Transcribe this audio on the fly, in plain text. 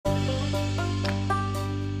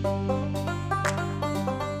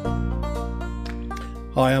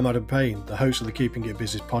Hi, I'm Adam Payne, the host of the Keeping It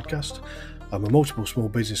Business podcast. I'm a multiple small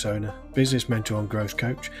business owner, business mentor and growth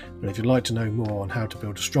coach, and if you'd like to know more on how to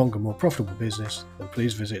build a stronger, more profitable business, then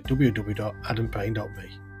please visit www.adampayne.me.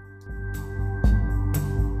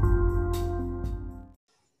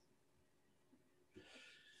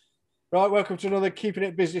 Right, welcome to another Keeping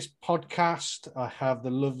It Business podcast. I have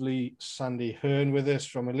the lovely Sandy Hearn with us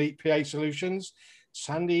from Elite PA Solutions.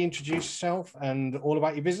 Sandy, introduce yourself and all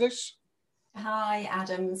about your business. Hi,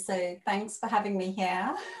 Adam. So thanks for having me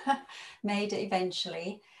here. Made it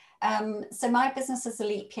eventually. So my business is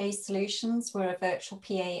Elite PA Solutions. We're a virtual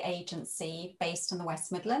PA agency based in the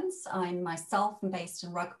West Midlands. I'm myself and based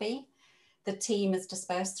in Rugby. The team is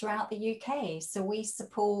dispersed throughout the UK. So we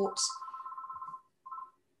support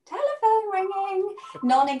telephone ringing,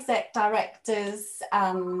 non-exec directors,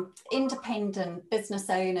 independent business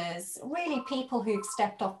owners, really people who've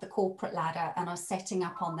stepped off the corporate ladder and are setting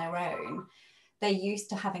up on their own. They're used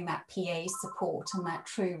to having that PA support and that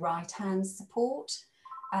true right-hand support.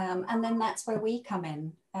 And then that's where we come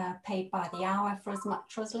in, paid by the hour for as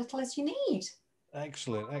much or as little as you need.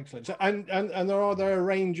 Excellent, excellent. So, and there are a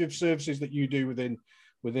range of services that you do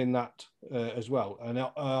within that as well. And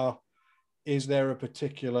is there a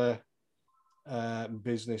particular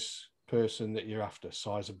business person that you're after,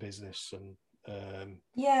 size of business? And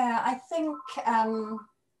yeah, I think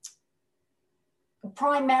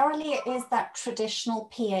primarily it is that traditional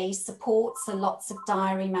PA support, so lots of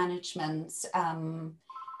diary management,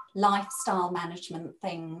 lifestyle management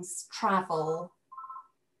things, travel,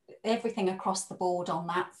 everything across the board on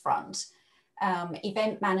that front.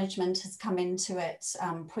 Event management has come into it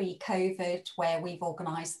pre-COVID, where we've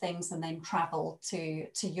organised things and then travelled to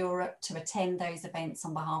Europe to attend those events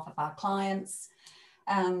on behalf of our clients.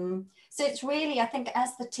 So it's really, I think,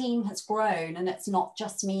 as the team has grown and it's not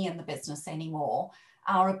just me in the business anymore,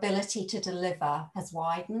 our ability to deliver has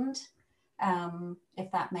widened,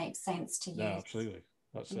 if that makes sense to you. No, absolutely.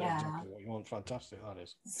 That's exactly what you want. Fantastic, that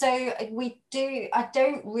is. So I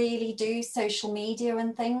don't really do social media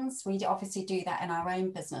and things. We obviously do that in our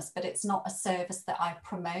own business, but it's not a service that I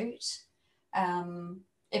promote.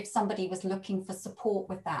 If somebody was looking for support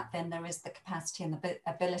with that, then there is the capacity and the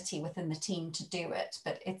ability within the team to do it,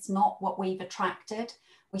 but it's not what we've attracted.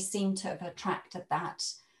 We seem to have attracted that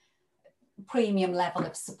premium level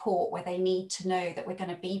of support where they need to know that we're going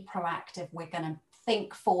to be proactive, we're going to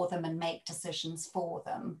think for them and make decisions for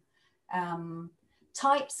them.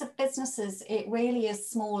 Types of businesses, it really is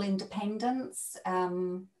small independents.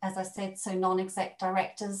 As I said, so non-exec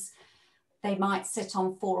directors, they might sit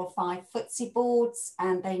on 4 or 5 FTSE boards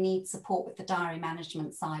and they need support with the diary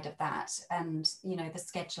management side of that and, you know, the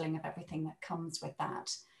scheduling of everything that comes with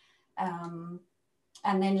that. And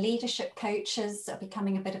then leadership coaches are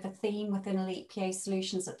becoming a bit of a theme within Elite PA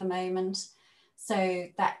Solutions at the moment. So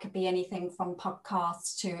that could be anything from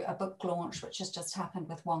podcasts to a book launch, which has just happened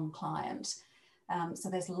with one client. So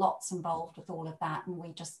there's lots involved with all of that, and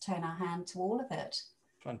we just turn our hand to all of it.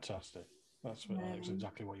 Fantastic. That's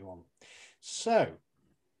exactly what you want. So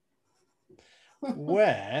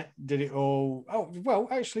where did it all, well,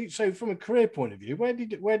 actually, so from a career point of view, where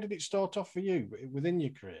did it start off for you within your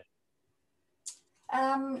career?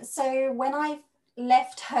 So when I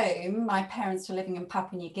left home, my parents were living in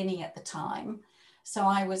Papua New Guinea at the time. So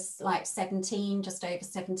I was like 17, just over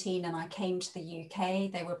 17, and I came to the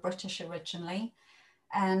UK. They were British originally.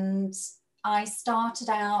 And I started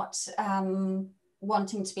out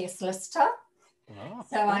wanting to be a solicitor.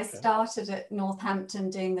 So I started at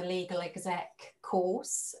Northampton doing the legal exec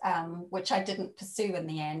course, which I didn't pursue in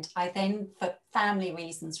the end. I then, for family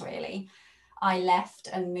reasons really, I left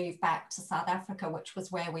and moved back to South Africa, which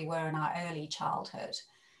was where we were in our early childhood.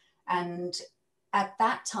 And at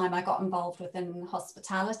that time, I got involved within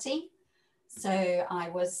hospitality. So I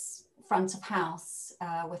was front of house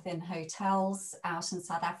within hotels out in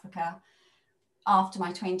South Africa. After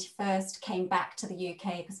my 21st, came back to the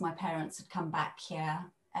UK because my parents had come back here.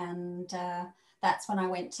 And that's when I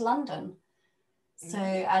went to London. So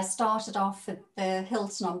I started off at the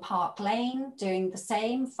Hilton on Park Lane, doing the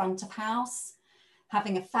same, front of house,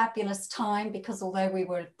 having a fabulous time because although we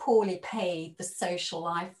were poorly paid, the social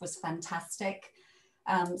life was fantastic.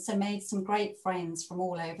 So made some great friends from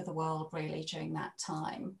all over the world really during that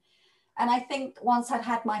time. And I think once I'd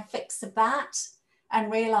had my fix of that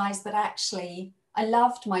and realized that actually I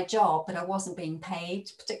loved my job, but I wasn't being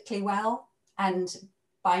paid particularly well. And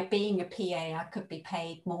by being a PA, I could be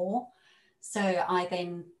paid more. So I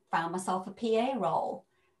then found myself a PA role.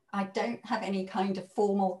 I don't have any kind of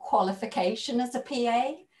formal qualification as a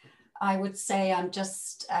PA. I would say I'm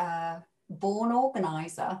just a born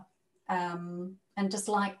organizer. and just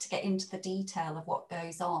like to get into the detail of what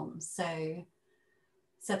goes on. So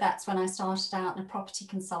that's when I started out in a property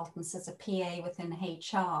consultants as a PA within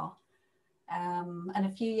HR. And a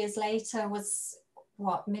few years later was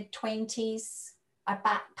mid-20s. I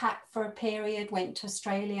backpacked for a period, went to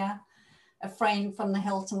Australia. A friend from the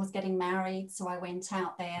Hilton was getting married, so I went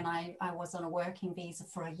out there, and I was on a working visa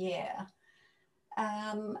for a year.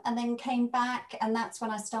 And then came back, and that's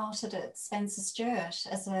when I started at Spencer Stuart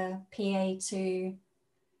as a PA to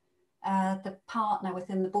the partner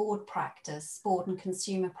within the board practice, board and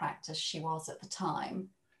consumer practice she was at the time.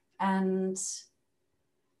 And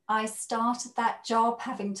I started that job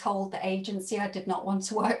having told the agency I did not want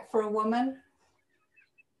to work for a woman.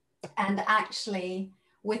 And actually,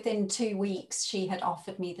 within 2 weeks, she had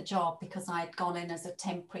offered me the job because I'd gone in as a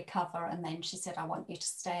temporary cover. And then she said, I want you to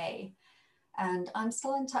stay. And I'm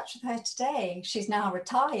still in touch with her today. She's now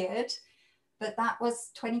retired, but that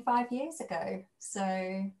was 25 years ago.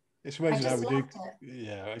 So it's amazing how we do.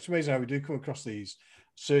 Yeah, it's amazing how we do come across these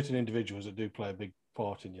certain individuals that do play a big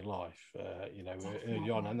part in your life.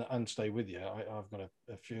 Early on, and stay with you. I've got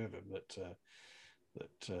a few of them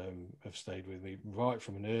that have stayed with me right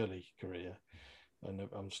from an early career, and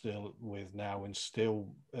I'm still with now, and still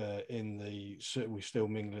we still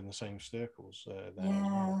mingle in the same circles.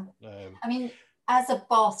 Yeah, I mean, as a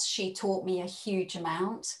boss, she taught me a huge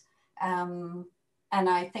amount. And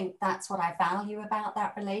I think that's what I value about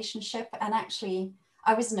that relationship. And actually,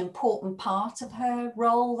 I was an important part of her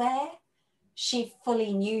role there. She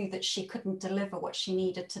fully knew that she couldn't deliver what she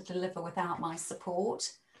needed to deliver without my support.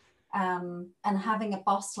 And having a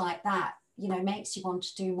boss like that, makes you want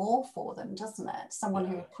to do more for them, doesn't it? Someone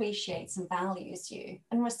who appreciates and values you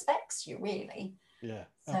and respects you, really. Yeah,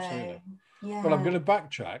 absolutely. Yeah. Well, I'm going to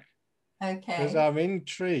backtrack. Okay. Because I'm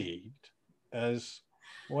intrigued as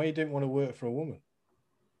why you didn't want to work for a woman.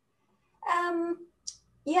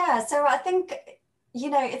 Yeah, so I think,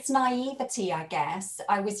 it's naivety, I guess.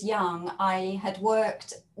 I was young. I had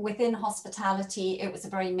worked within hospitality. It was a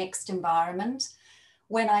very mixed environment.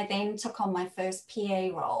 When I then took on my first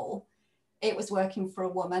PA role, it was working for a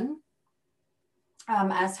woman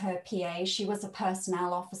as her PA. She was a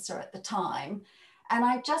personnel officer at the time. And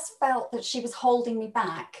I just felt that she was holding me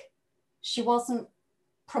back. She wasn't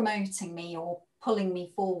promoting me or pulling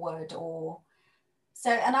me forward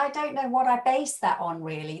and I don't know what I based that on,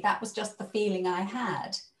 really. That was just the feeling I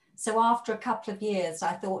had. So after a couple of years,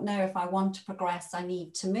 I thought, no, if I want to progress, I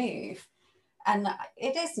need to move. And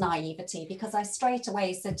it is naivety, because I straight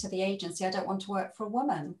away said to the agency, I don't want to work for a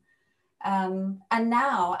woman. And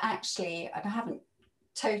now, actually, I haven't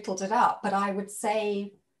totaled it up, but I would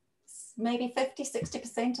say maybe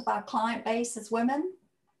 50-60% of our client base is women.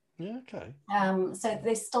 Yeah, okay. So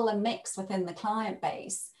there's still a mix within the client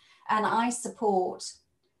base. And I support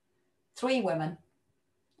 3 women,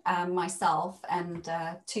 myself, and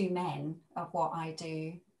 2 men of what I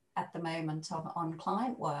do at the moment on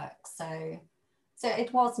client work. So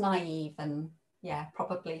it was naive and,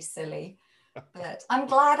 probably silly. But I'm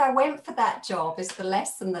glad I went for that job, is the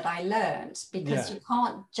lesson that I learned, because you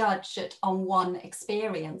can't judge it on one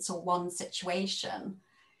experience or one situation.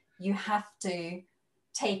 You have to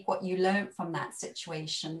take what you learned from that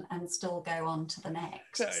situation and still go on to the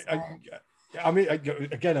next.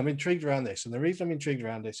 Again, I'm intrigued around this. And the reason I'm intrigued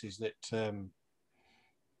around this is that the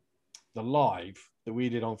live that we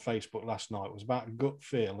did on Facebook last night was about gut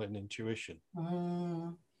feel and intuition.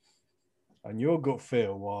 And your gut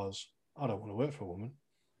feel was, I don't want to work for a woman.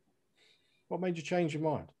 What made you change your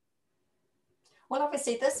mind? Well,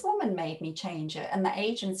 obviously, this woman made me change it, and the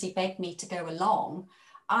agency begged me to go along.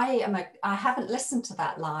 I haven't listened to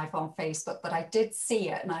that live on Facebook, but I did see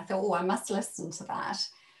it, and I thought, I must listen to that,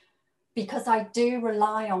 because I do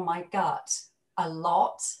rely on my gut a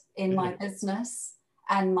lot in my business,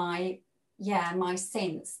 and my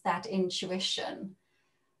sense, that intuition.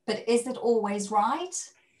 But is it always right?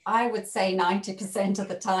 I would say 90% of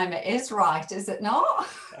the time it is right, is it not?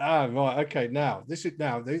 Right. Okay. Now,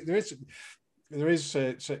 there is.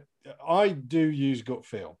 I do use gut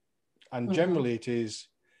feel, and generally it is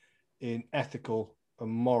in ethical and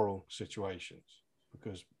moral situations,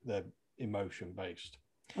 because they're emotion based.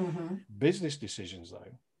 Business decisions,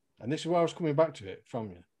 though, and this is where I was coming back to it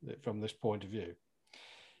from this point of view,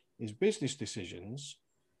 is business decisions,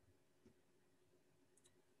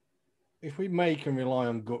 if we make and rely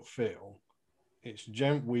on gut feel,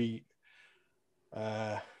 we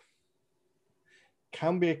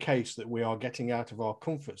can be a case that we are getting out of our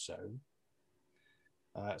comfort zone.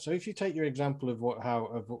 So if you take your example of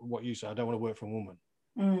what you said, I don't want to work for a woman,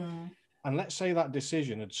 and let's say that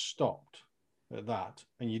decision had stopped at that,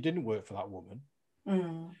 and you didn't work for that woman,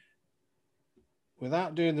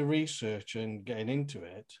 without doing the research and getting into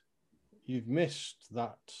it, you've missed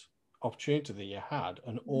that opportunity that you had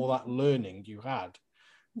and all that learning you had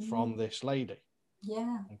from this lady.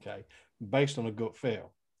 Yeah. Okay. Based on a gut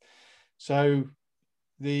feel. So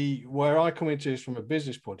where I come into this from a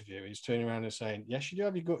business point of view is turning around and saying, yes, you do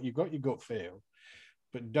have you've got your gut feel,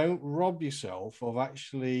 but don't rob yourself of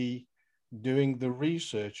actually doing the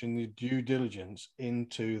research and the due diligence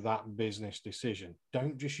into that business decision.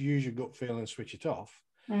 Don't just use your gut feel and switch it off.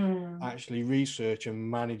 Actually research and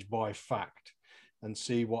manage by fact and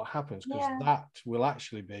see what happens, because that will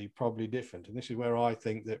actually be probably different. And this is where I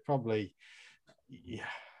think that probably,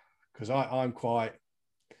 because I'm quite,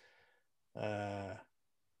 I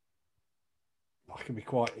can be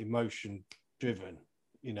quite emotion driven,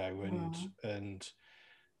 and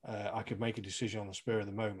I could make a decision on the spur of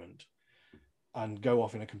the moment and go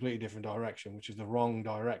off in a completely different direction, which is the wrong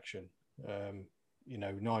direction.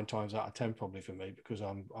 9 times out of 10 probably for me, because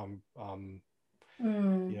I'm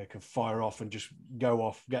can fire off and just go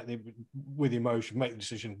off, with emotion, make the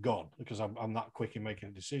decision, gone, because I'm that quick in making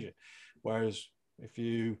a decision. Whereas if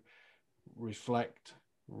you reflect,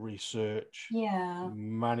 research,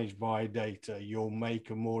 manage by data, you'll make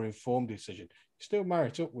a more informed decision. You still marry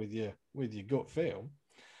it up with your gut feel.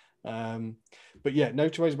 But no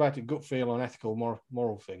two ways about it. Gut feel on ethical,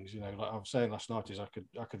 moral things. Like I was saying last night, is I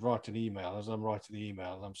could write an email. As I'm writing the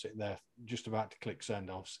email, and I'm sitting there just about to click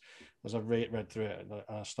send. As I read through it, and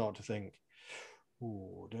I start to think,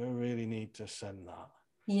 "Oh, do I really need to send that?"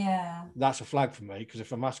 Yeah, that's a flag for me, because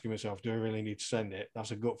if I'm asking myself, "Do I really need to send it?"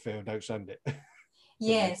 That's a gut feel. Don't send it.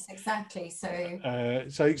 Yes, exactly. So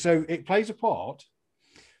it plays a part.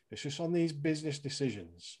 It's just on these business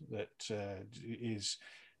decisions that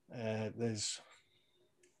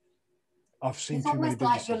I've seen too many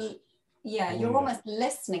businesses. You're almost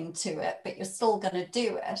listening to it, but you're still going to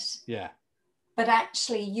do it. Yeah. But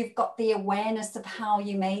actually, you've got the awareness of how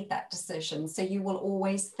you made that decision. So you will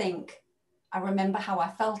always think, I remember how I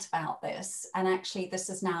felt about this. And actually, this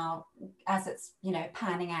is now, as it's,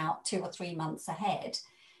 panning out 2 or 3 months ahead,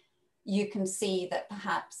 you can see that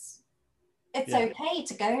perhaps it's okay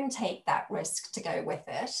to go and take that risk to go with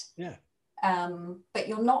it. Yeah. But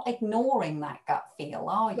you're not ignoring that gut feel,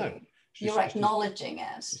 are you? No, you're acknowledging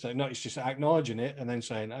it. So no, it's just acknowledging it and then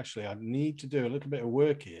saying, actually, I need to do a little bit of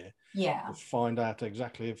work here. Yeah. To find out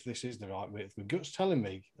exactly if this is the right way. If my gut's telling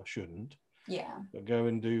me I shouldn't. Yeah. But go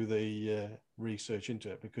and do the research into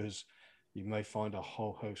it, because you may find a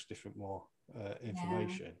whole host different more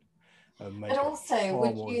information and make a far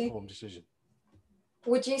more informed decision.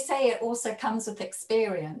 Would you say it also comes with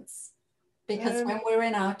experience? Because when we're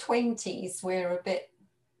in our 20s, we're a bit...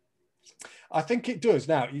 I think it does.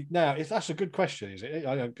 Now, if that's a good question, is it?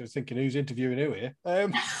 I'm thinking, who's interviewing who here?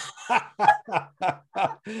 That's a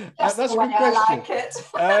good question. I like it.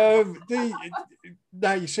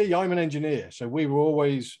 Now, you see, I'm an engineer, so we were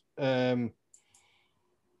always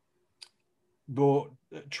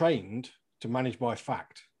trained to manage by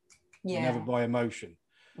fact, never by emotion.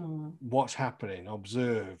 What's happening,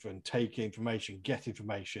 observe and take information, get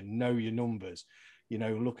information, know your numbers,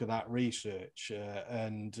 look at that research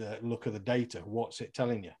and look at the data. What's it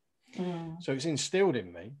telling you? So it's instilled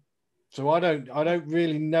in me. So I don't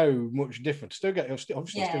really know much different. Still get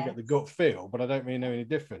the gut feel, but I don't really know any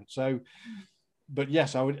different. So, but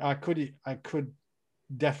yes, I could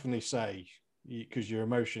definitely say, because your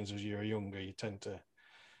emotions as you're younger, you tend to,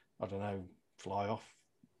 I don't know, fly off.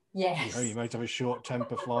 Yes. You might have a short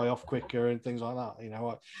temper, fly off quicker and things like that.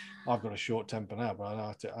 I've got a short temper now, but I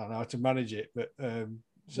know how to manage it. But same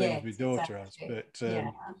as my daughter has.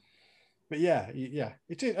 But yeah,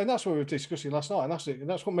 it is, and that's what we were discussing last night, and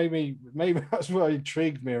that's what maybe that's what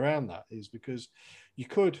intrigued me around that, is because you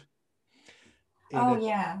could,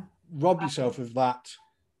 rob yourself of that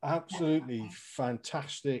absolutely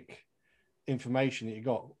fantastic information that you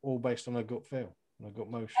got, all based on a gut feel.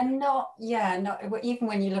 Motion. And even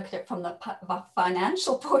when you look at it from the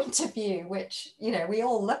financial point of view, which, we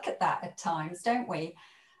all look at that at times, don't we?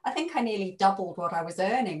 I think I nearly doubled what I was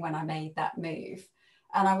earning when I made that move.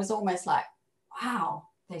 And I was almost like, wow,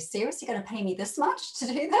 they're seriously going to pay me this much to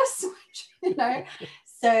do this?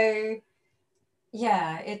 So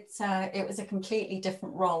it was a completely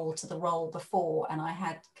different role to the role before. And I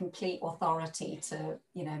had complete authority to,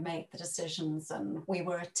 make the decisions, and we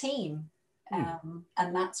were a team.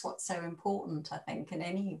 And that's what's so important, I think, in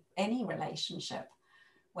any relationship,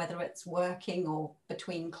 whether it's working or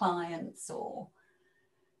between clients, or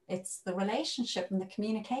it's the relationship and the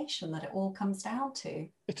communication that it all comes down to.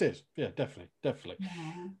 It is, definitely.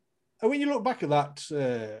 Yeah. And when you look back at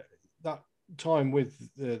that time with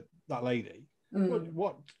that lady,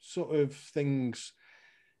 What sort of things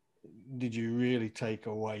did you really take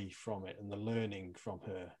away from it and the learning from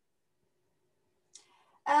her?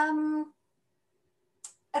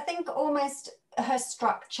 I think almost her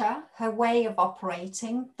structure, her way of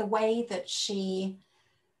operating, the way that she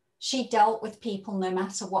dealt with people no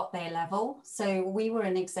matter what their level. So we were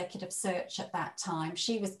in executive search at that time.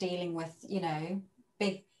 She was dealing with,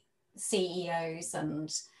 big CEOs and,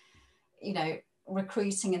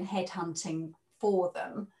 recruiting and headhunting for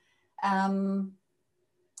them.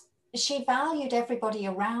 She valued everybody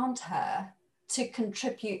around her to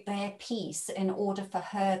contribute their piece in order for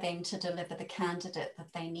her then to deliver the candidate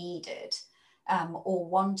that they needed or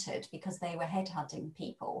wanted, because they were headhunting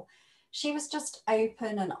people. She was just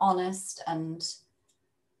open and honest, and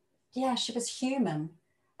she was human.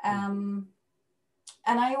 And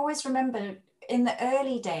I always remember in the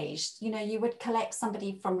early days, you would collect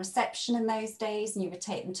somebody from reception in those days and you would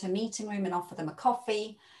take them to a meeting room and offer them a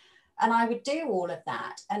coffee. And I would do all of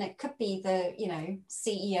that. And it could be the,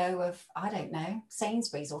 CEO of, I don't know,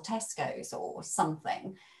 Sainsbury's or Tesco's or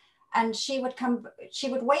something. And she would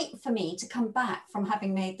wait for me to come back from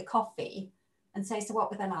having made the coffee and say, so what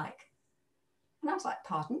were they like? And I was like,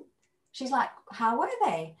 pardon? She's like, how were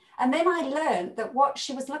they? And then I learned that what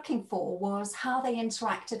she was looking for was how they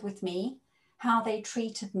interacted with me, how they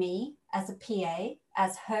treated me as a PA,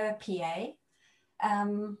 as her PA.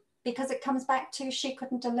 Because it comes back to she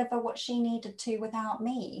couldn't deliver what she needed to without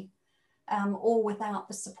me or without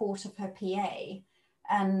the support of her PA.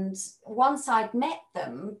 And once I'd met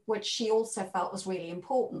them, which she also felt was really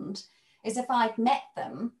important, is if I'd met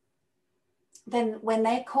them, then when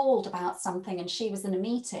they called about something and she was in a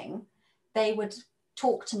meeting, they would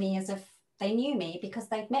talk to me as if they knew me because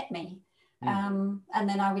they'd met me. And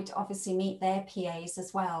then I would obviously meet their PAs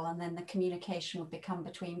as well. And then the communication would become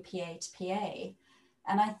between PA to PA.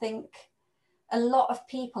 And I think a lot of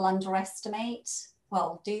people underestimate,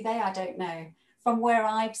 well, do they? I don't know. From where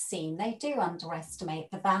I've seen, they do underestimate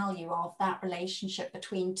the value of that relationship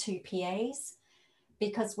between two PAs,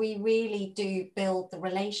 because we really do build the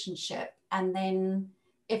relationship. And then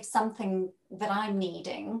if something that I'm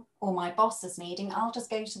needing or my boss is needing, I'll just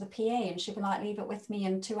go to the PA and she'll be like, leave it with me.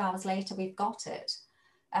 And 2 hours later, we've got it.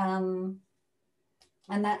 And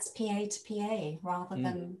that's PA to PA rather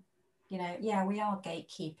than, we are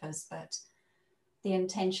gatekeepers, but the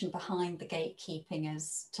intention behind the gatekeeping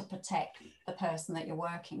is to protect the person that you're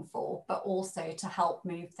working for, but also to help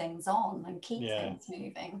move things on and keep things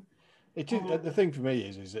moving. The thing for me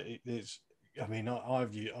is that it's. I mean,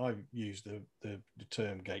 I've used the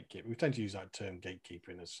term gatekeeper. We tend to use that term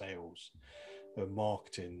gatekeeper in a sales or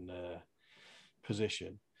marketing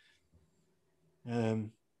position. I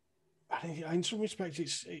think in some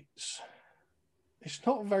respects it's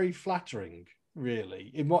not very flattering,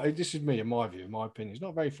 really. This is me, in my view, in my opinion, it's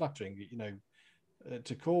not very flattering.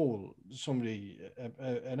 To call somebody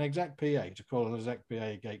an exec PA, to call an exec PA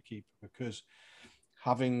a gatekeeper, because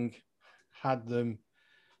having had them,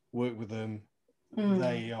 work with them,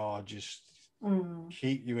 they are just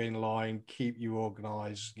keep you in line, keep you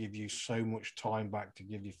organized, give you so much time back to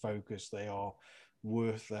give you focus. They are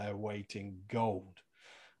worth their weight in gold.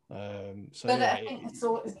 But I think it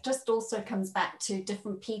just also comes back to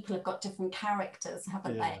different people have got different characters,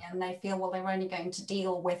 haven't they? And they feel, well, they're only going to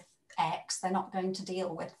deal with X, they're not going to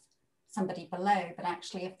deal with somebody below. But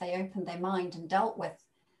actually, if they opened their mind and dealt with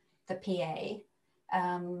the PA,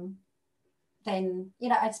 then,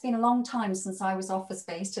 it's been a long time since I was office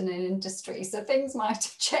based in an industry, so things might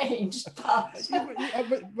have changed. But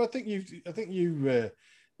I think you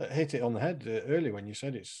hit it on the head earlier when you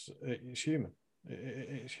said it's human.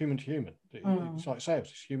 It's human to human. It's like sales.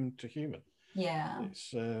 It's human to human. Yeah.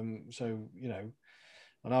 It's so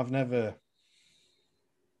and I've never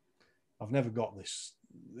got this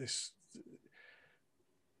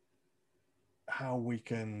how we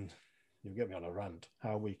can. You'll get me on a rant.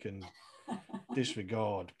 How we can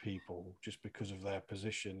disregard people just because of their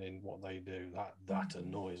position in what they do. That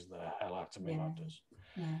annoys the hell out of me. That does.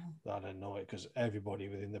 That annoys, because everybody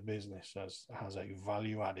within the business has a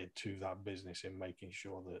value added to that business in making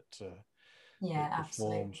sure that it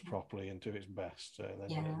performs properly and to its best. Then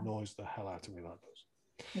it annoys the hell out of me. That does.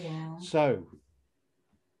 Yeah. So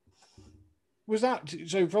was that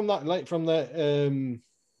from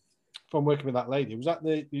working with that lady? Was that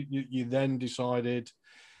you then decided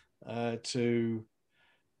to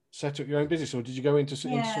set up your own business, or did you go into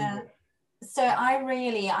some? So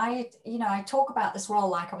I talk about this role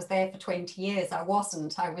like I was there for 20 years. I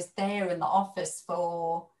wasn't. I was there in the office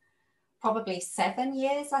for probably 7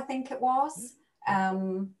 years, I think it was.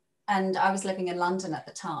 And And I was living in London at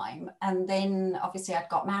the time. And then obviously I'd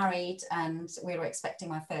got married and we were expecting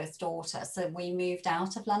my first daughter. So we moved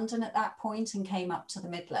out of London at that point and came up to the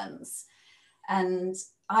Midlands. And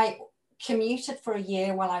I commuted for a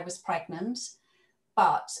year while I was pregnant,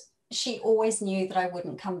 but she always knew that I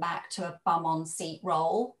wouldn't come back to a bum on seat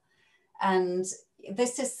role. And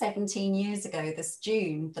this is 17 years ago, this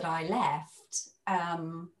June, that I left.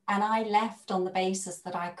 And I left on the basis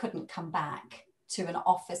that I couldn't come back to an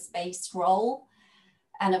office-based role.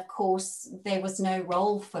 And of course, there was no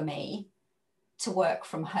role for me to work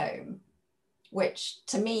from home, which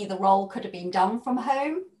to me, the role could have been done from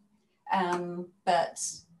home. But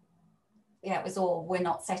yeah, it was all, we're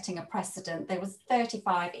not setting a precedent. There was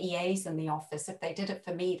 35 EAs in the office. If they did it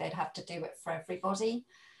for me, they'd have to do it for everybody.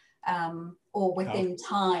 Or within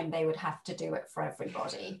time, they would have to do it for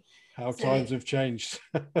everybody. How times have changed.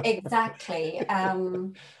 Exactly.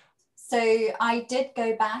 So I did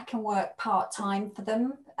go back and work part-time for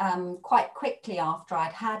them quite quickly after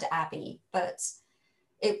I'd had Abby, but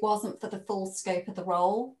it wasn't for the full scope of the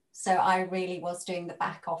role. So I really was doing the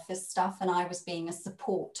back office stuff, and I was being a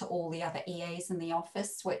support to all the other EAs in the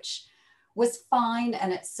office, which was fine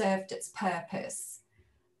and it served its purpose.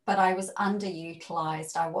 But I was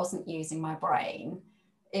underutilized. I wasn't using my brain.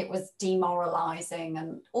 It was demoralizing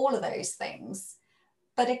and all of those things.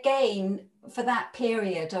 But again, for that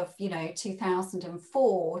period of,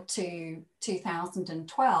 2004 to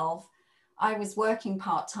 2012, I was working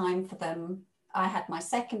part-time for them. I had my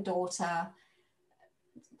second daughter.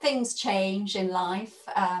 Things change in life.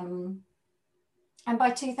 And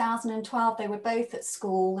by 2012, they were both at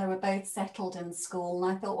school. They were both settled in school.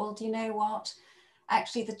 And I thought, well, do you know what?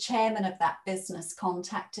 Actually, the chairman of that business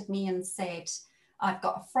contacted me and said, I've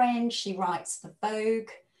got a friend, she writes for Vogue.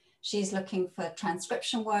 She's looking for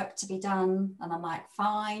transcription work to be done. And I'm like,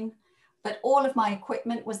 fine. But all of my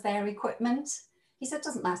equipment was their equipment. He said,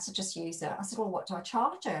 doesn't matter, just use it. I said, well, what do I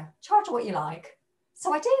charge her? Charge her what you like.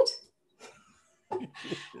 So I did.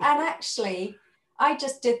 And actually, I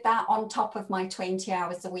just did that on top of my 20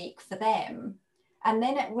 hours a week for them. And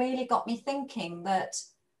then it really got me thinking that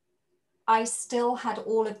I still had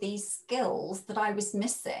all of these skills that I was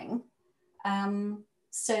missing.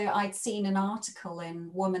 So I'd seen an article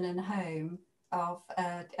in Woman and Home of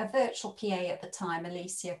a virtual PA at the time,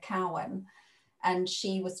 Alicia Cowan, and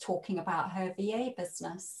she was talking about her VA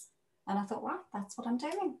business. And I thought, right, that's what I'm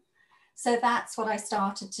doing. So that's what I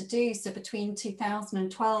started to do. So between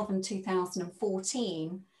 2012 and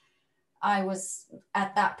 2014, I was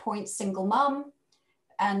at that point single mum.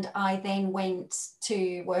 And I then went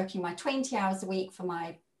to working my 20 hours a week for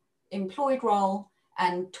my employed role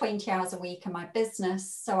and 20 hours a week in my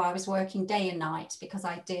business. So I was working day and night because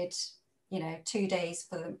I did, 2 days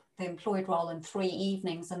for the employed role and 3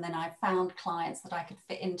 evenings. And then I found clients that I could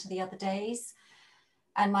fit into the other days.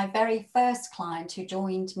 And my very first client who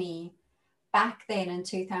joined me back then in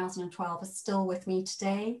 2012 is still with me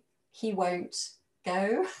today. He won't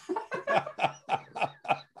go.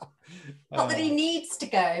 Not that he needs to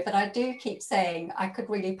go, but I do keep saying I could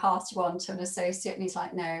really pass you on to an associate, and he's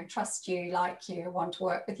like, no, trust you, like you, want to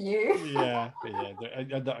work with you. Yeah.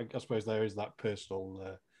 I suppose there is that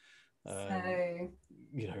personal,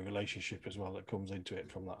 relationship as well that comes into it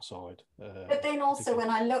from that side. But then also when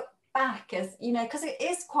I look back, as because it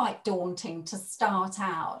is quite daunting to start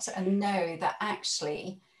out and know that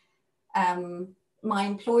actually my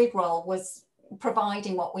employed role was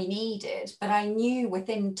providing what we needed, but I knew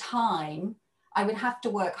within time I would have to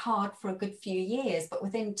work hard for a good few years, but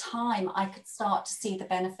within time I could start to see the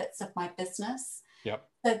benefits of my business. Yep.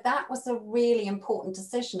 So that was a really important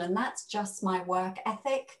decision, and that's just my work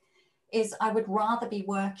ethic, is I would rather be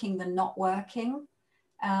working than not working.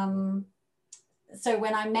 So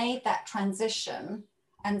when I made that transition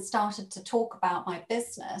and started to talk about my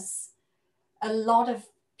business, a lot of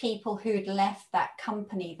people who'd left that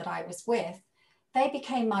company that I was with, they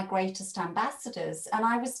became my greatest ambassadors. And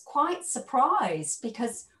I was quite surprised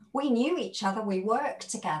because we knew each other, we worked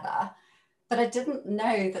together, but I didn't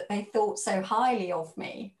know that they thought so highly of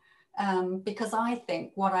me because I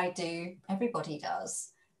think what I do, everybody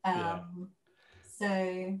does.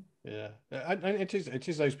 So yeah, and it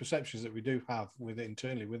is those perceptions that we do have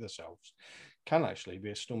internally with ourselves can actually be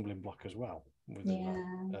a stumbling block as well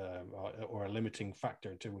within that, or a limiting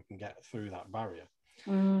factor until we can get through that barrier.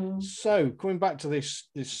 So coming back to this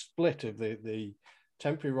split of the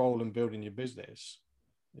temporary role and building your business,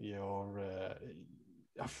 you're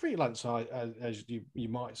a freelancer, as you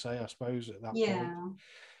might say, I suppose, at that point.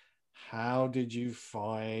 How did you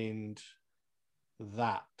find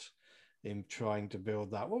that in trying to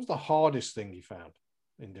build that? What was the hardest thing you found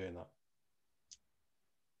in doing that?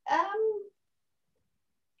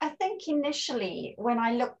 think initially, when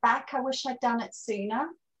I look back, I wish I'd done it sooner,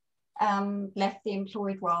 left the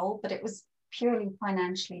employed role, but it was purely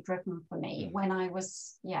financially driven for me. When I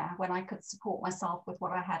was, when I could support myself with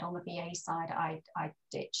what I had on the VA side, I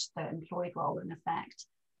ditched the employed role in effect.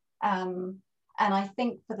 And I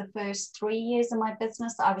think for the first 3 years of my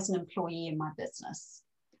business, I was an employee in my business.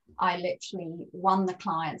 I literally won the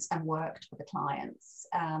clients and worked for the clients.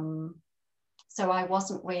 So I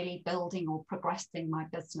wasn't really building or progressing my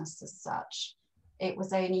business as such. It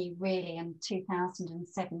was only really in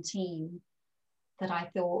 2017 that I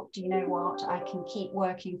thought, do you know what? I can keep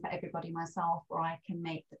working for everybody myself, or I can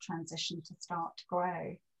make the transition to start to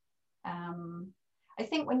grow. I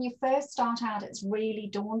think when you first start out, it's really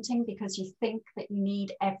daunting because you think that you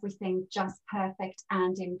need everything just perfect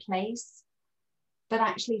and in place. But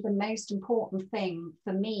actually, the most important thing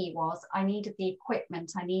for me was I needed the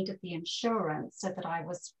equipment, I needed the insurance so that I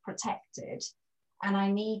was protected, and I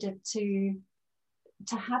needed to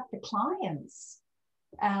have the clients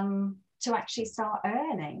to actually start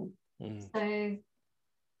earning. So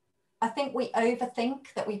I think we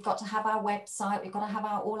overthink that we've got to have our website, we've got to have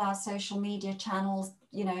all our social media channels,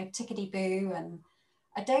 you know, tickety-boo, and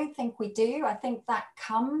I don't think we do. I think that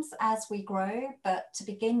comes as we grow, but to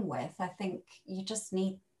begin with, I think you just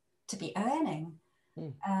need to be earning.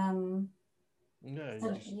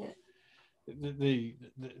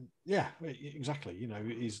 Exactly. You know,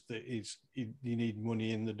 you need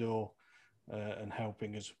money in the door and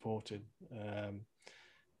helping and supported,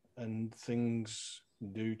 and things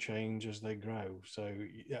do change as they grow. So,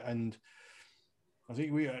 and I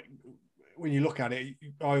think when you look at it,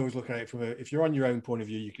 I always look at it from if you're on your own point of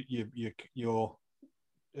view, you're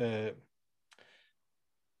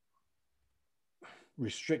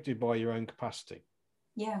restricted by your own capacity.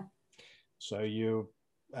 Yeah. So you're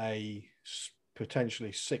a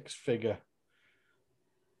potentially 6-figure,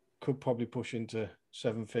 could probably push into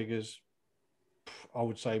 7 figures. I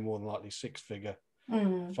would say more than likely 6-figure,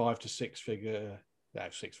 5 to 6-figure,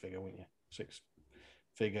 6-figure, wouldn't you?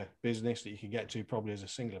 6-figure business that you can get to probably as a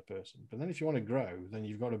singular person. But then if you want to grow, then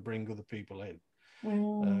you've got to bring other people in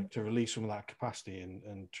to release some of that capacity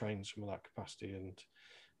and train some of that capacity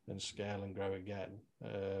and scale and grow again,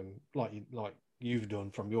 like you've done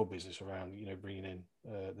from your business around, you know, bringing in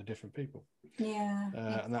the different people. Exactly.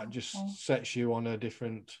 And that just sets you on a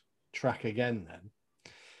different track again then.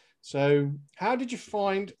 So how did you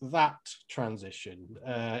find that transition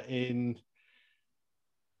in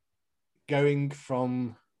going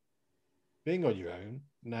from being on your own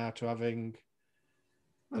now to having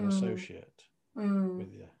an associate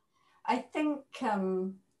with you? I think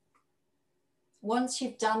once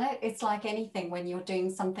you've done it, it's like anything when you're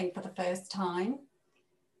doing something for the first time.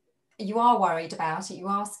 You are worried about it, you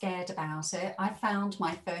are scared about it. I found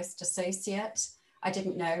my first associate. I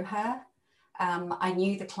didn't know her. I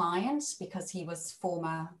knew the client because he was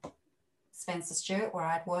former Spencer Stuart, where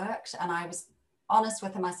I'd worked, and I was honest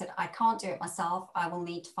with him. I said, I can't do it myself. I will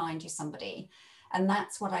need to find you somebody. And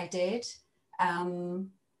that's what I did.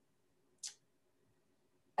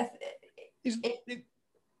 Is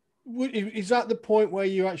that the point where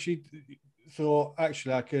you actually thought,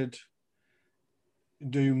 actually, I could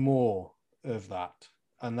do more of that?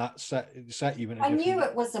 And that set you in a different... I knew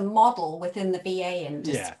it was a model within the VA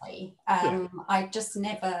industry. I just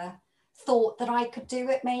never thought that I could do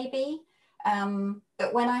it maybe.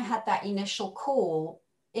 But when I had that initial call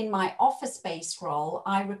in my office-based role,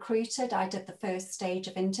 I recruited, I did the first stage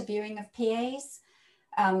of interviewing of PAs.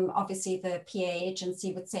 Obviously the PA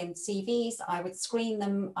agency would send CVs, I would screen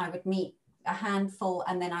them, I would meet a handful,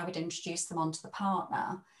 and then I would introduce them onto the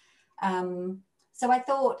partner. So I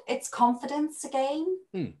thought it's confidence again.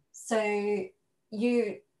 So I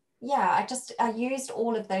used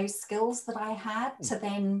all of those skills that I had to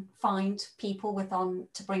then find people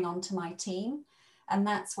to bring onto my team. And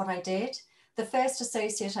that's what I did. The first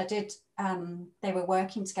associate I did, they were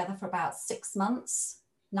working together for about 6 months,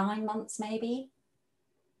 9 months maybe.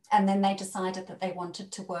 And then they decided that they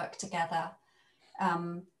wanted to work together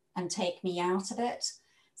and take me out of it.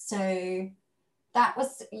 So that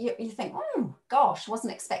was, you think, oh gosh,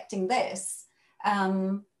 wasn't expecting this.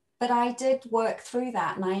 But I did work through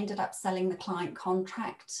that, and I ended up selling the client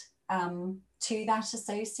contract to that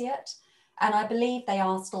associate. And I believe they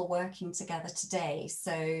are still working together today.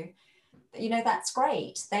 So, you know, that's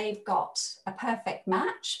great. They've got a perfect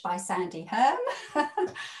match by Sandy Herm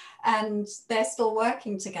and they're still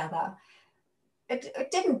working together.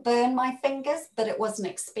 It didn't burn my fingers, but it was an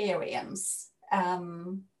experience,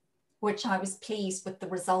 which I was pleased with the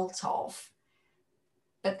result of.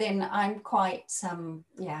 But then I'm quite,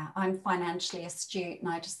 I'm financially astute, and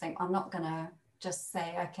I just think I'm not going to just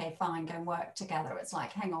say, okay, fine, go and work together. It's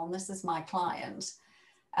like, hang on, this is my client.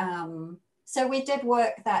 So we did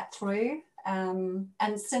work that through. And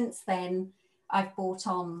since then, I've brought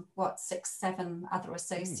on, 6, 7 other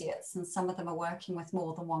associates, and some of them are working with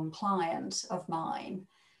more than one client of mine.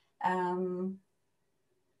 And,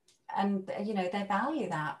 you know, they value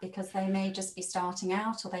that because they may just be starting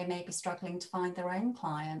out, or they may be struggling to find their own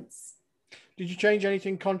clients. Did you change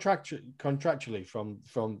anything contractually from?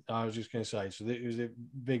 I was just going to say, so it was a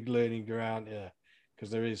big learning ground, yeah, because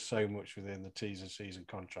there is so much within the T's and C's and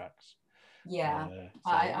contracts. Yeah,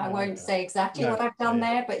 I won't say exactly what I've done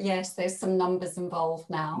there, but yes, there's some numbers involved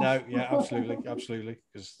now. No, yeah, absolutely,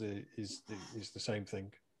 because is the same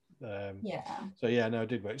thing. Yeah. So yeah, no, it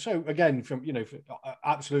did work. So again, from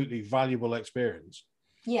absolutely valuable experience.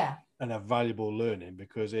 Yeah. And a valuable learning,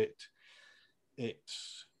 because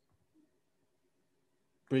it's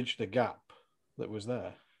bridged the gap that was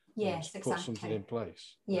there. Yes, exactly. Put something in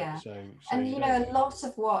place. Yeah. So and you know, a lot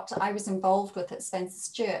of what I was involved with at Spencer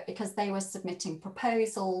Stuart, because they were submitting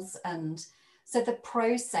proposals, and so the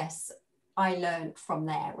process I learned from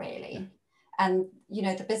there, really. Yeah. And you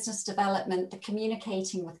know, the business development, the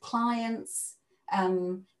communicating with clients,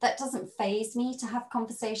 that doesn't faze me to have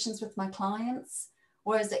conversations with my clients,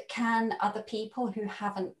 whereas it can other people who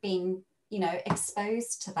haven't been, you know,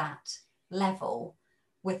 exposed to that level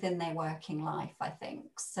within their working life, I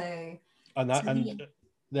think. So, and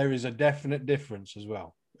there is a definite difference as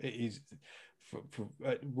well. It is for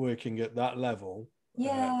working at that level.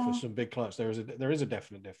 Yeah. For some big clients, there is a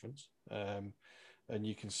definite difference, and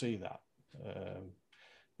you can see that.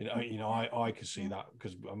 I could see that,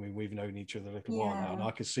 because I mean, we've known each other a little while now, and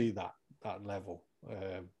I could see that level.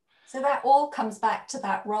 So that all comes back to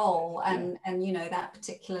that role, and you know, that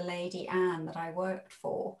particular lady, Anne, that I worked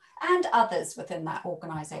for, and others within that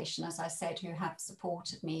organisation, as I said, who have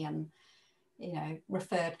supported me and, you know,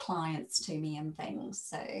 referred clients to me and things.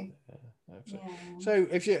 So, So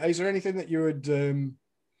is there anything that you would,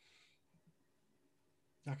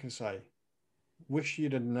 I can say, wish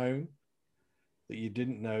you'd have known that you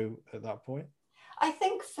didn't know at that point? I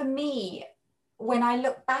think for me, when I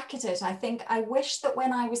look back at it, I think I wish that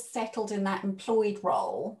when I was settled in that employed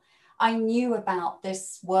role, I knew about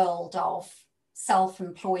this world of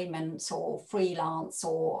self-employment or freelance,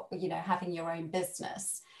 or, you know, having your own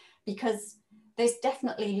business, because there's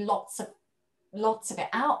definitely lots of it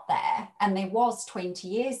out there, and there was 20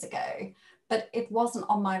 years ago, but it wasn't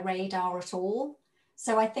on my radar at all.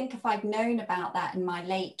 So I think if I'd known about that in my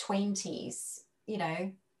late 20s, you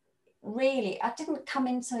know, really, I didn't come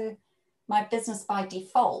into my business by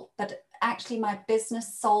default, but actually my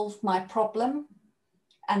business solved my problem.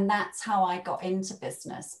 And that's how I got into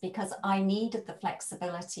business, because I needed the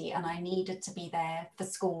flexibility and I needed to be there for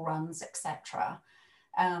school runs, etc.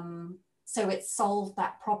 So it solved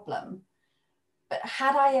that problem. But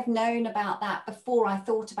had I have known about that before I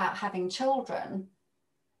thought about having children,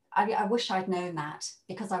 I wish I'd known that,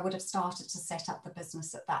 because I would have started to set up the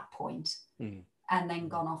business at that point, and then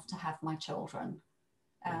gone off to have my children.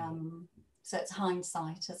 So it's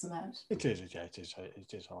hindsight, isn't it? It is, yeah,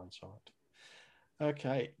 it is hindsight.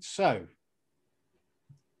 Okay, so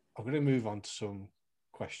I'm going to move on to some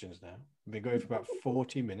questions now. We've been going for about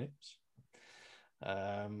 40 minutes.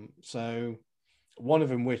 So one of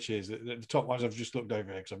them, which is the top ones I've just looked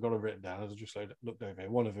over here, because I've got it written down. I've just looked over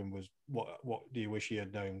here. One of them was, what do you wish you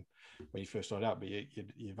had known when you first started out? But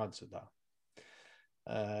you've answered that.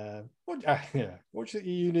 What do you think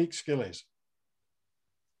your unique skill is?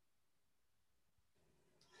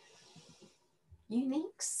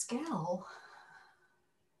 Unique skill?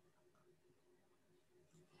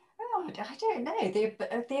 Oh, I don't know.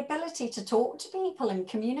 The ability to talk to people and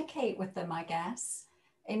communicate with them, I guess,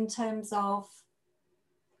 in terms of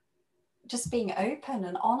just being open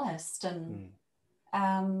and honest, and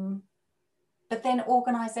but then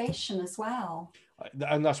organisation as well.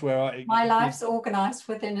 And that's where my life's organised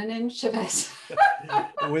within an inch of it.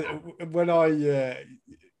 When I,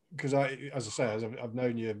 because as I say, as I've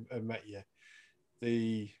known you and met you,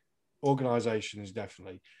 the organisation is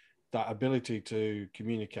definitely that ability to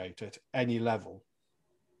communicate at any level.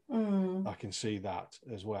 I can see that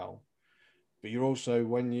as well. But you're also,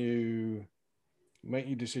 when you make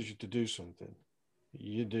your decision to do something,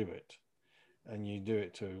 you do it, and you do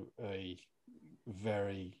it to a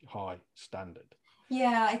very high standard.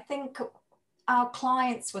 Yeah, I think our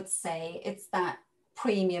clients would say it's that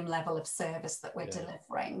premium level of service that we're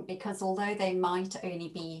delivering, because although they might only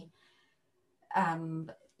be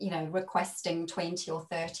requesting 20 or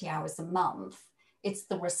 30 hours a month, it's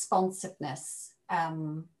the responsiveness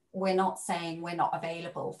we're not saying we're not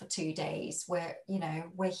available for 2 days. We're, you know,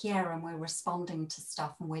 we're here and we're responding to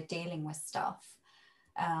stuff and we're dealing with stuff.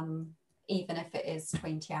 Even if it is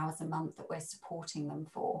 20 hours a month that we're supporting them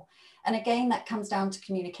for. And again, that comes down to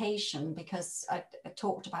communication, because I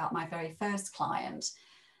talked about my very first client,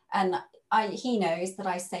 and he knows that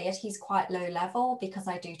I say it, he's quite low level because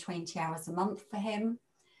I do 20 hours a month for him.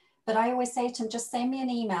 But I always say to him, just send me an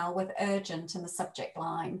email with urgent in the subject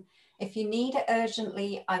line. If you need it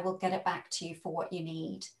urgently, I will get it back to you for what you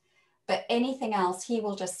need. But anything else, he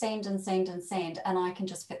will just send and send and send, and I can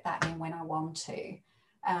just fit that in when I want to.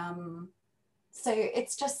 So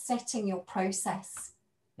it's just setting your process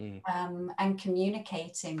and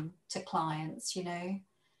communicating to clients, you know.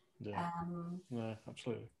 Yeah, no,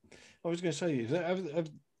 absolutely. I was going to say,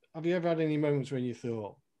 have you ever had any moments when you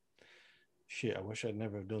thought, shit, I wish I'd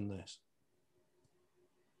never have done this?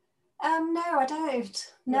 No, I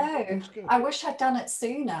don't. No, I wish I'd done it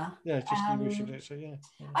sooner. Yeah, just you wish you did. So yeah.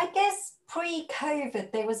 I guess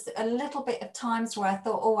pre-COVID, there was a little bit of times where I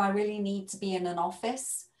thought, oh, I really need to be in an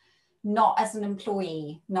office, not as an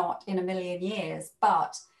employee, not in a million years,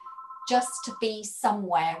 but just to be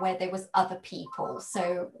somewhere where there was other people.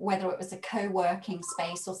 So whether it was a co-working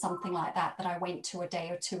space or something like that, that I went to a day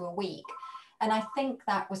or two a week. And I think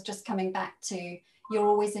that was just coming back to, you're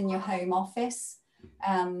always in your home office.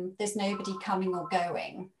 There's nobody coming or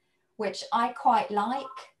going, which I quite like,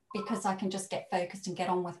 because I can just get focused and get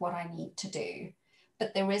on with what I need to do.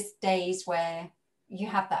 But there is days where you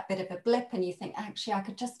have that bit of a blip and you think, actually, I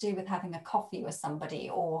could just do with having a coffee with somebody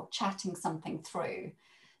or chatting something through.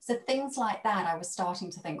 So things like that, I was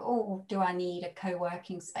starting to think, oh, do I need a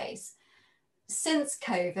co-working space? Since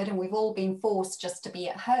COVID, and we've all been forced just to be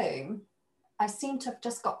at home, I seem to have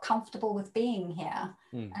just got comfortable with being here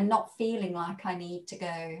and not feeling like I need to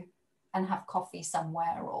go and have coffee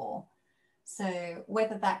somewhere. Or so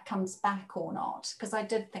whether that comes back or not, because I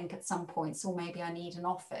did think at some points, or maybe I need an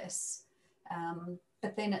office.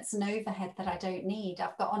 But then it's an overhead that I don't need.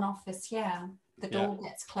 I've got an office, yeah. The door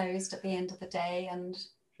gets closed at the end of the day, and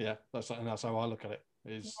yeah, that's how I look at it.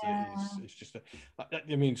 It's just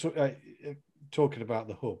I mean, so, talking about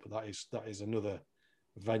the hub, that is another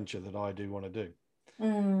venture that I do want to do.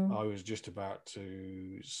 I was just about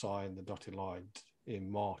to sign the dotted line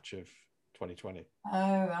in March of 2020.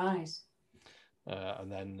 Oh, right.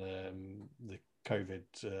 And then the COVID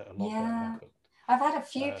lockdown happened. I've had a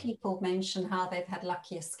few people mention how they've had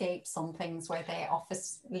lucky escapes on things where their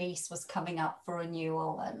office lease was coming up for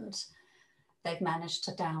renewal and they've managed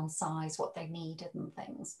to downsize what they needed and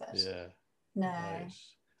things. But no.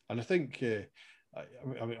 And I think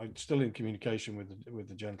I mean, I'm still in communication with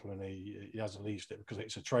the gentleman. He hasn't leased it because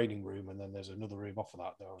it's a training room, and then there's another room off of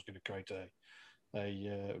that I was going to create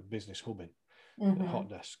a business hub in, hot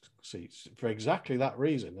desk seats, for exactly that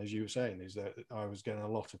reason, as you were saying, is that I was getting a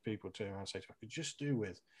lot of people turn around and say, I could just do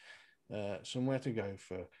with somewhere to go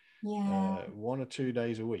for 1 or 2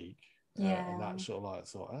 days a week. And that sort of like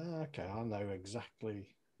thought, okay, I know exactly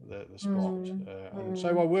the spot. And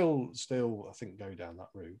so I will still, I think, go down that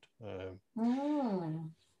route.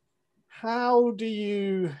 How do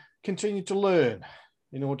you continue to learn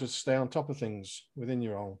in order to stay on top of things within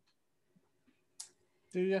your own?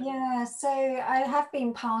 Do you? Yeah, so I have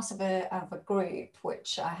been part of a group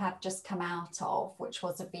which I have just come out of, which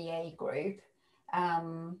was a VA group,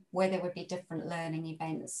 where there would be different learning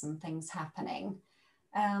events and things happening.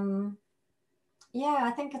 Yeah,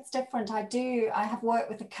 I think it's different. I have worked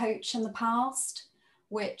with a coach in the past,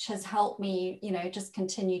 which has helped me, you know, just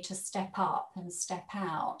continue to step up and step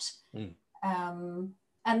out. And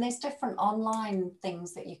there's different online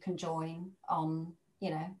things that you can join on, you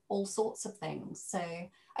know, all sorts of things. So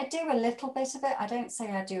I do a little bit of it. I don't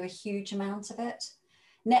say I do a huge amount of it.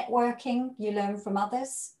 Networking, you learn from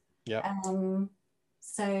others. Yeah.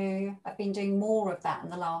 So I've been doing more of that in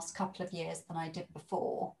the last couple of years than I did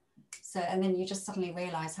before. So, and then you just suddenly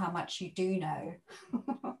realize how much you do know.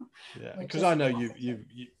 Yeah, because I know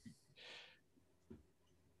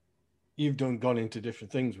you've gone into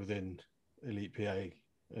different things within Elite PA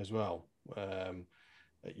as well,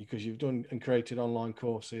 because you've done and created online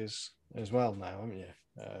courses as well now, haven't you?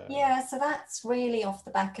 Yeah, so that's really off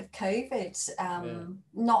the back of COVID.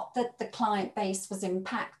 Not that the client base was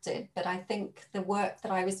impacted, but I think the work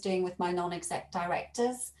that I was doing with my non-exec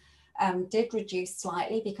directors did reduce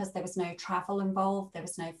slightly because there was no travel involved, there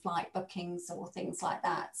was no flight bookings or things like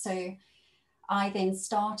that. So I then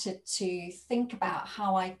started to think about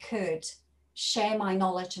how I could share my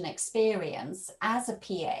knowledge and experience as a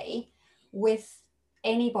PA with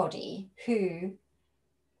anybody who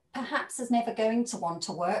perhaps is never going to want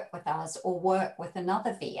to work with us or work with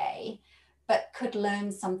another VA, but could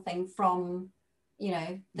learn something from, you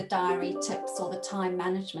know, the diary tips or the time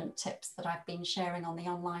management tips that I've been sharing on the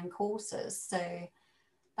online courses. So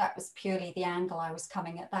that was purely the angle I was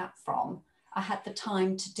coming at that from. I had the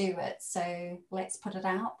time to do it, so let's put it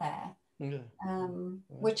out there. Yeah.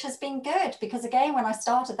 Which has been good, because again, when I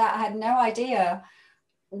started that, I had no idea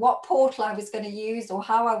what portal I was going to use or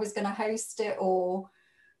how I was going to host it or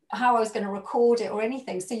how I was going to record it or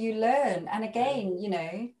anything. So you learn. And again, you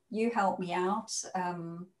know, you help me out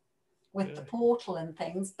with the portal and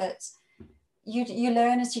things, but you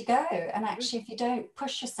learn as you go. And actually, if you don't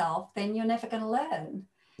push yourself, then you're never going to learn.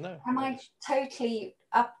 No. Am I totally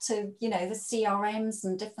up to, you know, the CRMs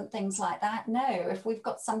and different things like that? No. If we've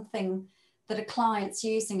got something that a client's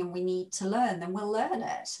using and we need to learn, then we'll learn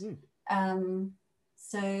it.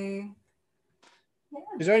 So, yeah.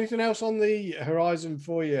 Is there anything else on the horizon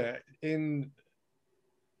for you in,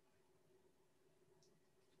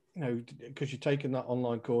 you know, because you've taken that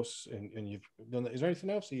online course and you've done that, is there anything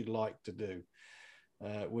else that you'd like to do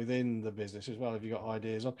within the business as well? Have you got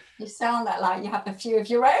ideas on? You sound like you have a few of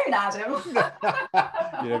your own, Adam.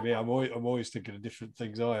 You know me, I'm always thinking of different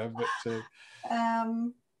things I am, but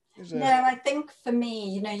no, I think for me,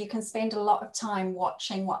 you know, you can spend a lot of time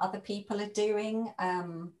watching what other people are doing.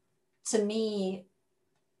 To me,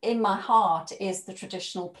 in my heart is the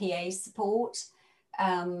traditional PA support.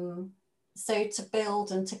 So to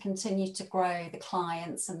build and to continue to grow the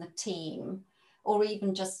clients and the team, or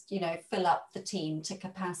even just, you know, fill up the team to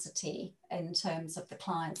capacity in terms of the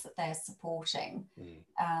clients that they're supporting.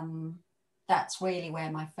 That's really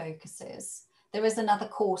where my focus is. There is another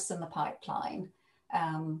course in the pipeline.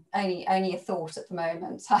 Only a thought at the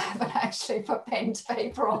moment. I haven't actually put pen to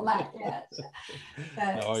paper on that yet.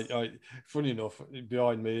 But... No, funny enough,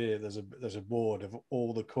 behind me here, there's a board of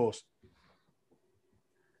all the course.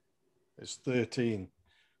 It's 13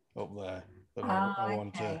 up there that I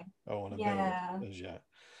want to build as yet.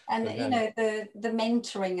 And again, you know, the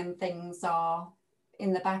mentoring and things are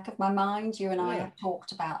in the back of my mind. You and I have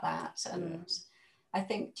talked about that, and I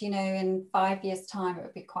think, you know, in 5 years' time, it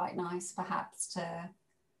would be quite nice perhaps to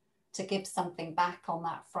give something back on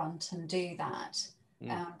that front and do that.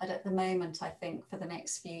 But at the moment, I think for the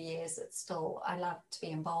next few years, it's still, I love to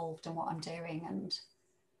be involved in what I'm doing, and,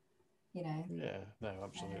 you know. Yeah, no,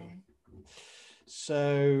 absolutely.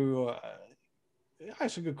 So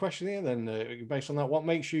that's a good question here then. Based on that, what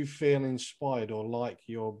makes you feel inspired or like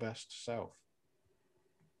your best self?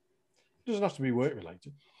 It doesn't have to be work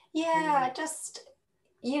related. Yeah, just,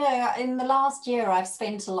 you know, in the last year, I've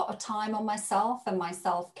spent a lot of time on myself and my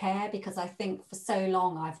self-care, because I think for so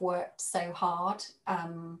long I've worked so hard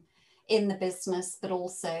in the business, but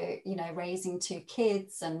also, you know, raising 2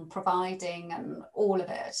 kids and providing and all of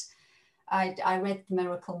it. I read The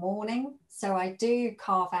Miracle Morning, so I do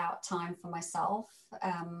carve out time for myself.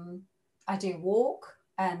 I do walk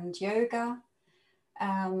and yoga.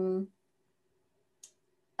 I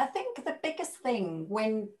think the biggest thing,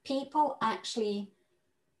 when people actually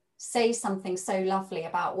say something so lovely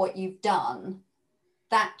about what you've done,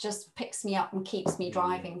 that just picks me up and keeps me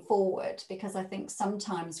driving forward, because I think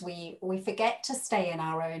sometimes we forget to stay in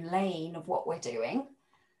our own lane of what we're doing.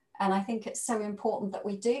 And I think it's so important that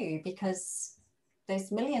we do, because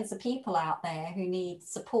there's millions of people out there who need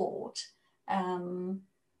support.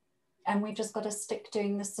 And we've just got to stick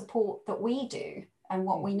doing the support that we do and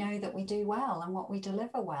what we know that we do well and what we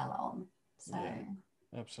deliver well on. So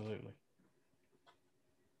absolutely.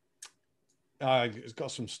 It's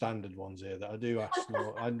got some standard ones here that I do ask.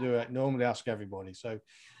 I normally ask everybody. So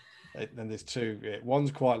then there's 2.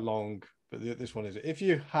 One's quite long, but this one is: if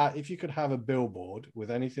you could have a billboard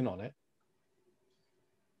with anything on it,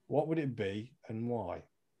 what would it be and why?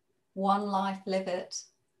 One life, live it.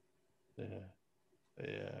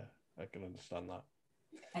 Yeah, I can understand that.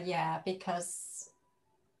 Yeah, because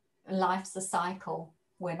life's a cycle.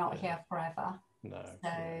 We're not here forever. No.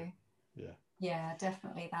 So yeah,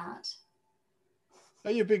 definitely that.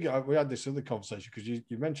 Are you big? We had this other conversation because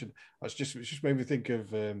you mentioned. It just made me think of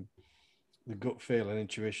the gut feel and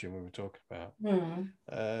intuition we were talking about.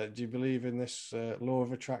 Do you believe in this law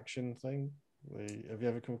of attraction thing? Have you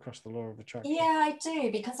ever come across the law of attraction? Yeah, I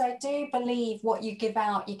do, because I do believe what you give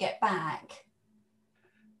out, you get back.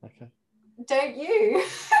 Okay. Don't you?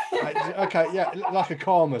 Okay, yeah, like a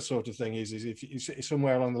karma sort of thing is if it's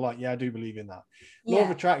somewhere along the line. Yeah, I do believe in that. Law of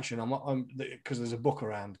attraction. I'm because there's a book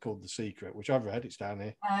around called The Secret, which I've read. It's down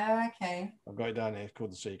here. Oh, okay. I've got it down here. It's called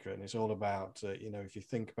The Secret, and it's all about you know, if you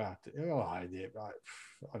think about it.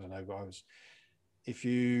 I don't know, but if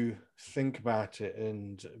you think about it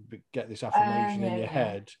and get this affirmation in your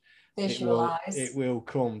head, visualize. It will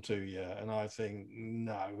come to you. And I think,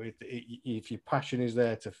 no, if your passion is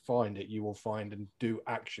there to find it, you will find and do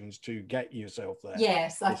actions to get yourself there.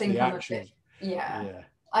 Yes, I think I'm actions. a bit,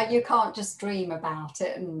 you can't just dream about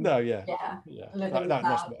it. And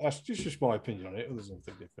that's just my opinion on it. There's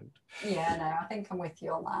nothing different. Yeah, no, I think I'm with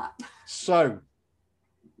you on that. So,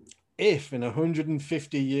 if in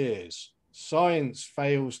 150 years science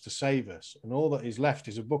fails to save us and all that is left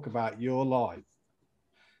is a book about your life,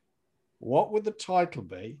 what would the title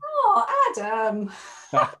be? Oh, Adam.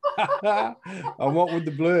 And what would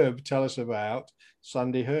the blurb tell us about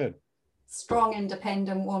Sandy Hearn? Strong,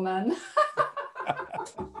 independent woman.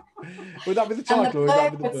 Would that be the title? And the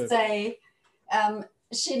blurb would say,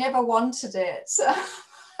 she never wanted it,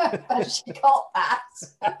 but she got that.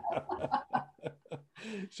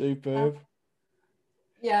 Superb.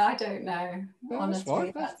 Yeah, I don't know. No,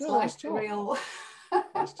 honestly, that's like real.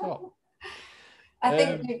 That's top. I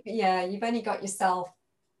think you've only got yourself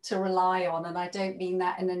to rely on, and I don't mean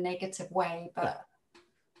that in a negative way, but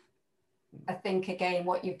I think again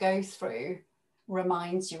what you go through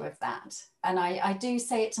reminds you of that. And I do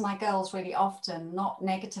say it to my girls really often, not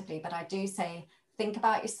negatively, but I do say, think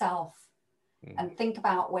about yourself and think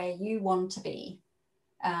about where you want to be.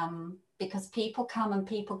 Because people come and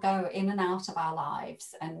people go in and out of our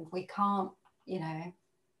lives, and we can't, No,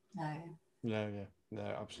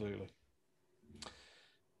 absolutely.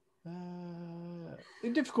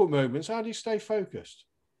 In difficult moments, how do you stay focused?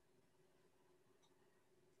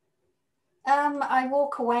 I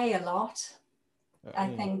walk away a lot. I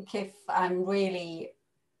think if I'm really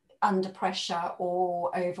under pressure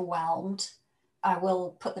or overwhelmed, I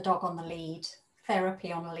will put the dog on the lead,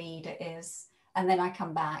 therapy on a lead it is, and then I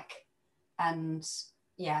come back and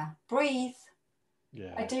breathe.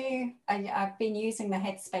 Yeah, I do. I've been using the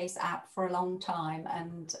Headspace app for a long time,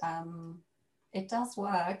 and it does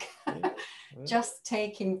work. Just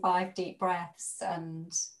taking 5 deep breaths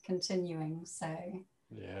and continuing. So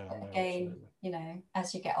again, absolutely.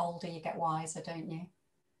 As you get older, you get wiser, don't you?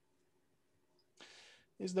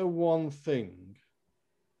 Is there one thing,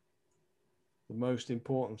 the most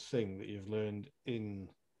important thing that you've learned in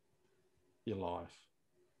your life,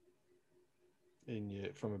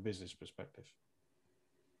 from a business perspective?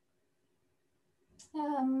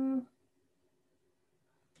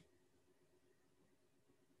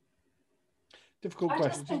 Difficult question. I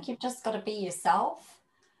just think you've just got to be yourself,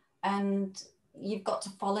 and you've got to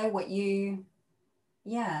follow what you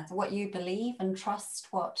believe and trust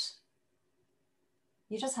what.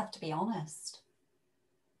 You just have to be honest.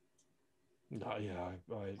 No, yeah,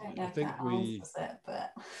 I think that answers it,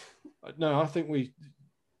 but no, I think we.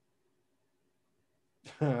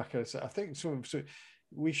 I think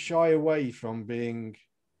we shy away from being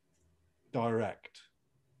direct.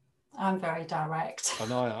 I'm very direct,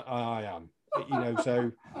 and I am.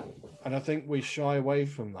 And I think we shy away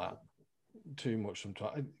from that too much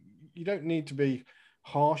sometimes. You don't need to be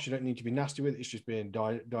harsh, you don't need to be nasty with it. It's just being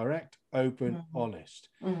direct, open, honest.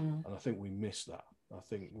 And I think we miss that.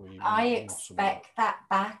 I expect that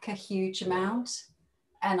back a huge amount,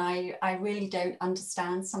 and I really don't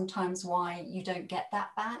understand sometimes why you don't get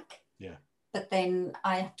that back. Yeah. But then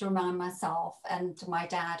I have to remind myself, and my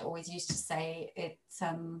dad always used to say, it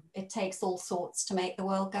takes all sorts to make the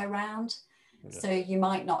world go round. Yeah. So you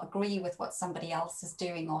might not agree with what somebody else is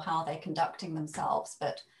doing or how they're conducting themselves,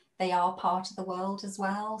 but they are part of the world as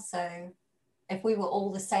well. So if we were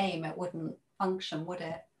all the same, it wouldn't function, would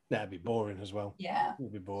it? That'd be boring as well. Yeah.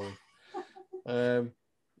 It'd be boring. How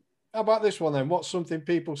about this one then? What's something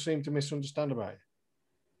people seem to misunderstand about you?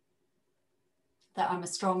 That I'm a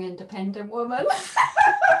strong, independent woman.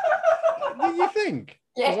 Do you think?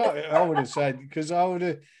 Yeah. I would have said, because I would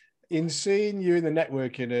have, in seeing you in the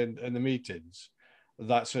networking and the meetings,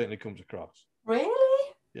 that certainly comes across.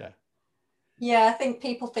 Really? Yeah. Yeah, I think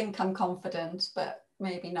people think I'm confident, but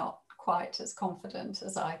maybe not quite as confident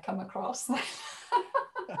as I come across.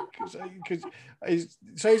 So is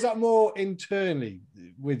that more internally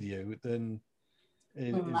with you than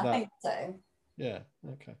I think so. Yeah.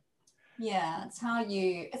 Okay. Yeah, it's how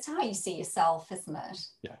you see yourself, isn't it?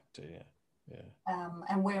 Yeah.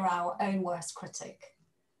 And we're our own worst critic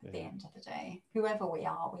at the end of the day. Whoever we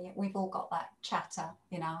are, we've all got that chatter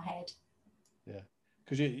in our head. Yeah,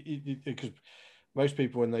 because most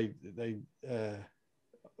people when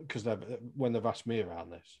when they've asked me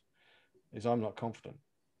around this, is I'm not confident.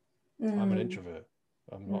 I'm an introvert.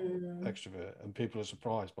 I'm not extrovert, and people are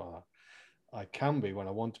surprised by that. I can be when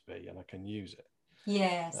I want to be, and I can use it.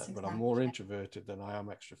 Yes, but I'm more introverted than I am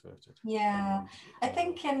extroverted. Yeah, I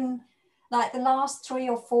think like the last 3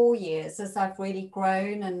 or 4 years, as I've really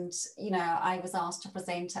grown, and I was asked to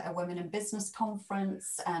present at a Women in Business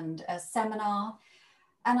conference and a seminar,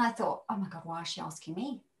 and I thought, oh my God, why is she asking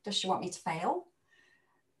me? Does she want me to fail?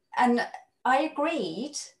 And I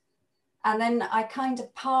agreed. And then I kind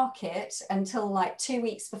of park it until like 2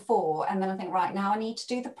 weeks before. And then I think, right, now I need to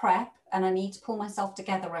do the prep and I need to pull myself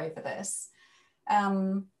together over this.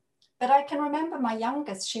 But I can remember my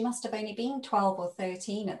youngest, she must have only been 12 or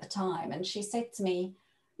 13 at the time. And she said to me,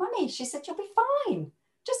 Mummy, she said, you'll be fine.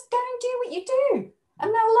 Just go and do what you do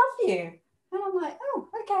and they'll love you. And I'm like, oh,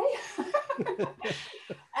 okay.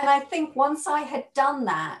 And I think once I had done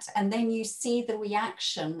that, and then you see the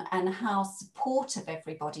reaction and how supportive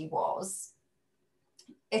everybody was,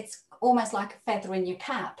 it's almost like a feather in your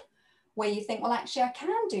cap, where you think, well, actually, I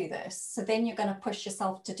can do this. So then you're going to push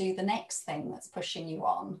yourself to do the next thing that's pushing you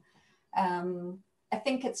on. I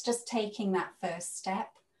think it's just taking that first step.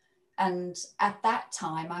 And at that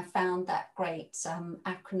time, I found that great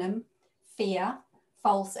acronym, FEAR,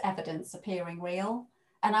 false evidence appearing real.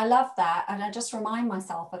 And I love that. And I just remind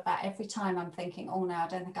myself of that every time I'm thinking, oh no, I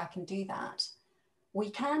don't think I can do that.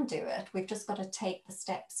 We can do it. We've just got to take the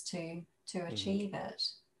steps to achieve it.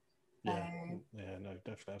 Yeah, no,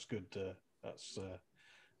 definitely. That's good. That's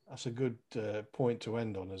a good point to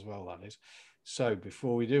end on as well, that is. So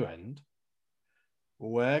before we do end,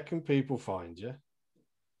 where can people find you?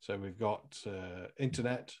 So we've got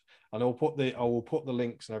internet, and I will put the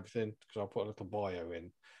links and everything, because I'll put a little bio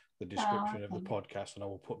in the description of the podcast, and I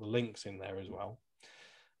will put the links in there as well.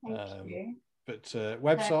 Thank you. But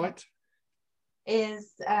website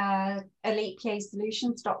is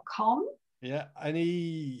elitePAsolutions.com. Yeah. I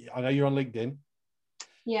know you're on LinkedIn.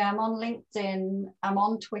 Yeah, I'm on LinkedIn. I'm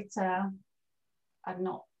on Twitter. I'm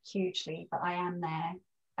not hugely, but I am there.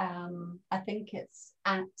 I think it's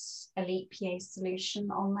at Elite PA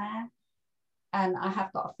Solution on there. And I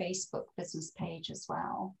have got a Facebook business page as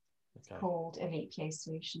well. It's called Elite PA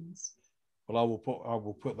Solutions. Well, I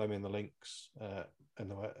will put them in the links in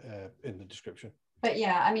the description. But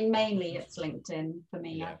yeah, I mean, mainly it's LinkedIn for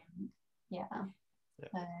me. Yeah. Yeah.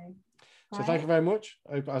 So thank you very much.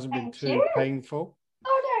 I hope it hasn't been too painful.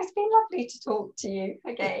 Oh no, it's been lovely to talk to you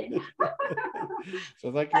again.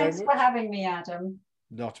 So thank you very much. Thanks for having me, Adam.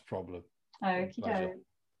 Not a problem. Okie doke.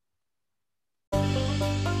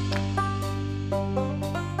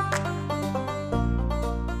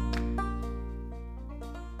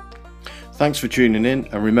 Thanks for tuning in,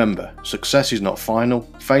 and remember, success is not final,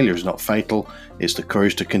 failure is not fatal, it's the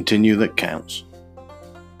courage to continue that counts.